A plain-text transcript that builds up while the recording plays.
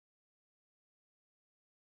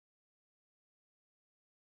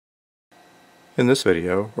In this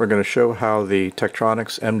video, we're going to show how the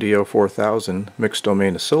Tektronix MDO4000 mixed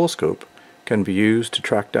domain oscilloscope can be used to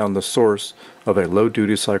track down the source of a low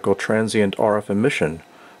duty cycle transient RF emission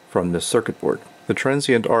from this circuit board. The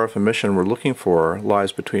transient RF emission we're looking for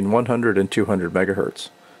lies between 100 and 200 megahertz.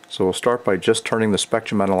 So we'll start by just turning the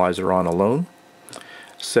spectrum analyzer on alone,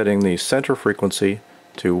 setting the center frequency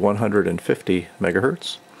to 150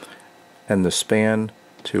 megahertz and the span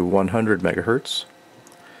to 100 megahertz.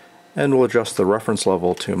 And we'll adjust the reference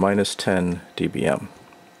level to -10 dBm.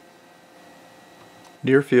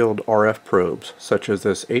 Near-field RF probes, such as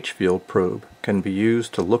this H-field probe, can be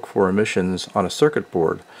used to look for emissions on a circuit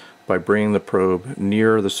board by bringing the probe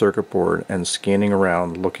near the circuit board and scanning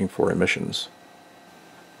around looking for emissions.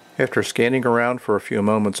 After scanning around for a few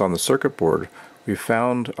moments on the circuit board, we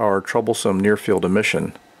found our troublesome near-field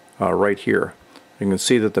emission right here. You can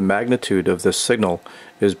see that the magnitude of this signal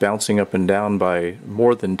is bouncing up and down by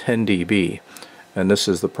more than 10 dB, and this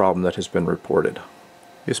is the problem that has been reported.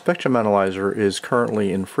 The spectrum analyzer is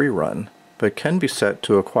currently in free run, but can be set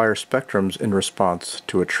to acquire spectrums in response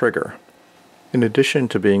to a trigger. In addition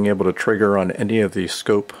to being able to trigger on any of the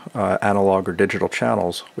scope analog or digital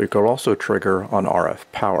channels, we could also trigger on RF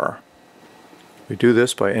power. We do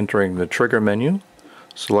this by entering the trigger menu,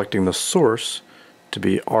 selecting the source to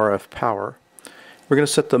be RF power. We're going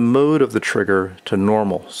to set the mode of the trigger to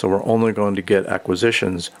normal, so we're only going to get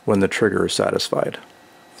acquisitions when the trigger is satisfied.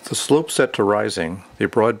 With the slope set to rising, the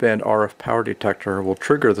broadband RF power detector will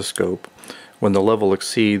trigger the scope when the level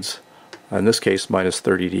exceeds, in this case,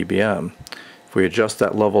 -30 dBm. If we adjust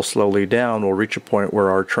that level slowly down, we'll reach a point where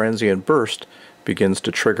our transient burst begins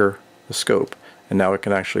to trigger the scope. And now we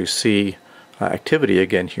can actually see activity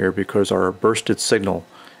again here because our bursted signal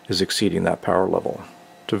is exceeding that power level.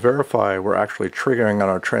 To verify we're actually triggering on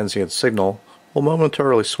our transient signal, we'll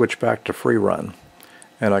momentarily switch back to free run.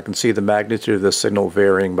 And I can see the magnitude of the signal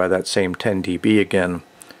varying by that same 10 dB again.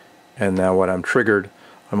 And now when I'm triggered,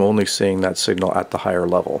 I'm only seeing that signal at the higher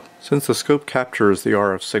level. Since the scope captures the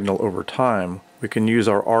RF signal over time, we can use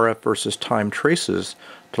our RF versus time traces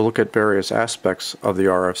to look at various aspects of the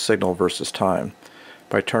RF signal versus time.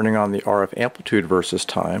 By turning on the RF amplitude versus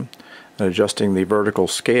time and adjusting the vertical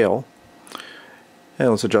scale, and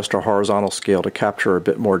let's adjust our horizontal scale to capture a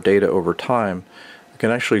bit more data over time, we can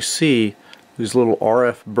actually see these little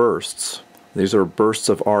RF bursts. These are bursts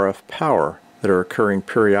of RF power that are occurring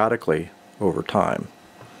periodically over time.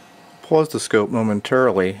 Pause the scope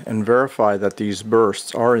momentarily and verify that these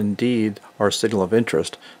bursts are indeed our signal of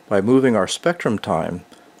interest by moving our spectrum time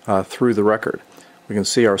through the record. We can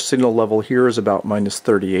see our signal level here is about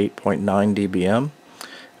 -38.9 dBm.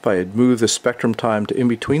 If I had moved the spectrum time to in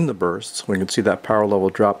between the bursts, we can see that power level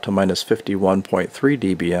drop to -51.3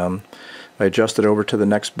 dBm. If I adjust it over to the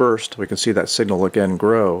next burst, we can see that signal again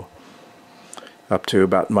grow up to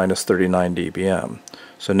about -39 dBm.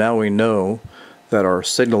 So now we know that our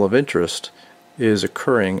signal of interest is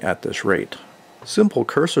occurring at this rate. Simple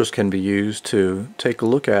cursors can be used to take a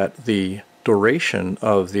look at the duration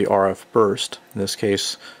of the RF burst, in this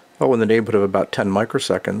case, in the neighborhood of about 10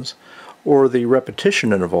 microseconds, or the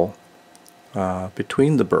repetition interval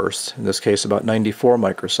between the bursts, in this case about 94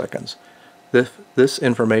 microseconds. This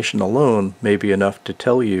information alone may be enough to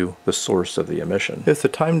tell you the source of the emission. If the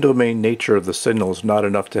time domain nature of the signal is not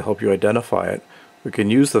enough to help you identify it, we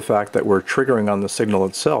can use the fact that we're triggering on the signal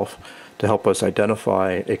itself to help us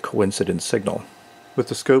identify a coincident signal. With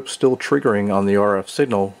the scope still triggering on the RF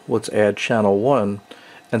signal, let's add channel 1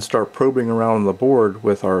 and start probing around on the board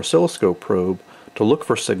with our oscilloscope probe to look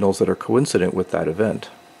for signals that are coincident with that event.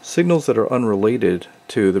 Signals that are unrelated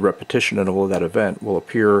to the repetition interval of that event will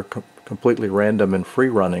appear completely random and free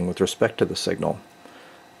running with respect to the signal.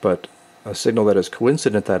 But a signal that is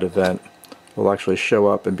coincident with that event will actually show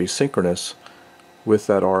up and be synchronous with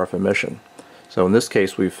that RF emission. So in this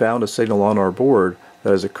case, we've found a signal on our board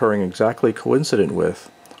that is occurring exactly coincident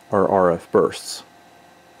with our RF bursts.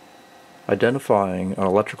 Identifying an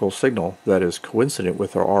electrical signal that is coincident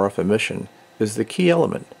with our RF emission is the key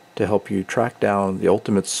element to help you track down the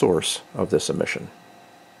ultimate source of this emission.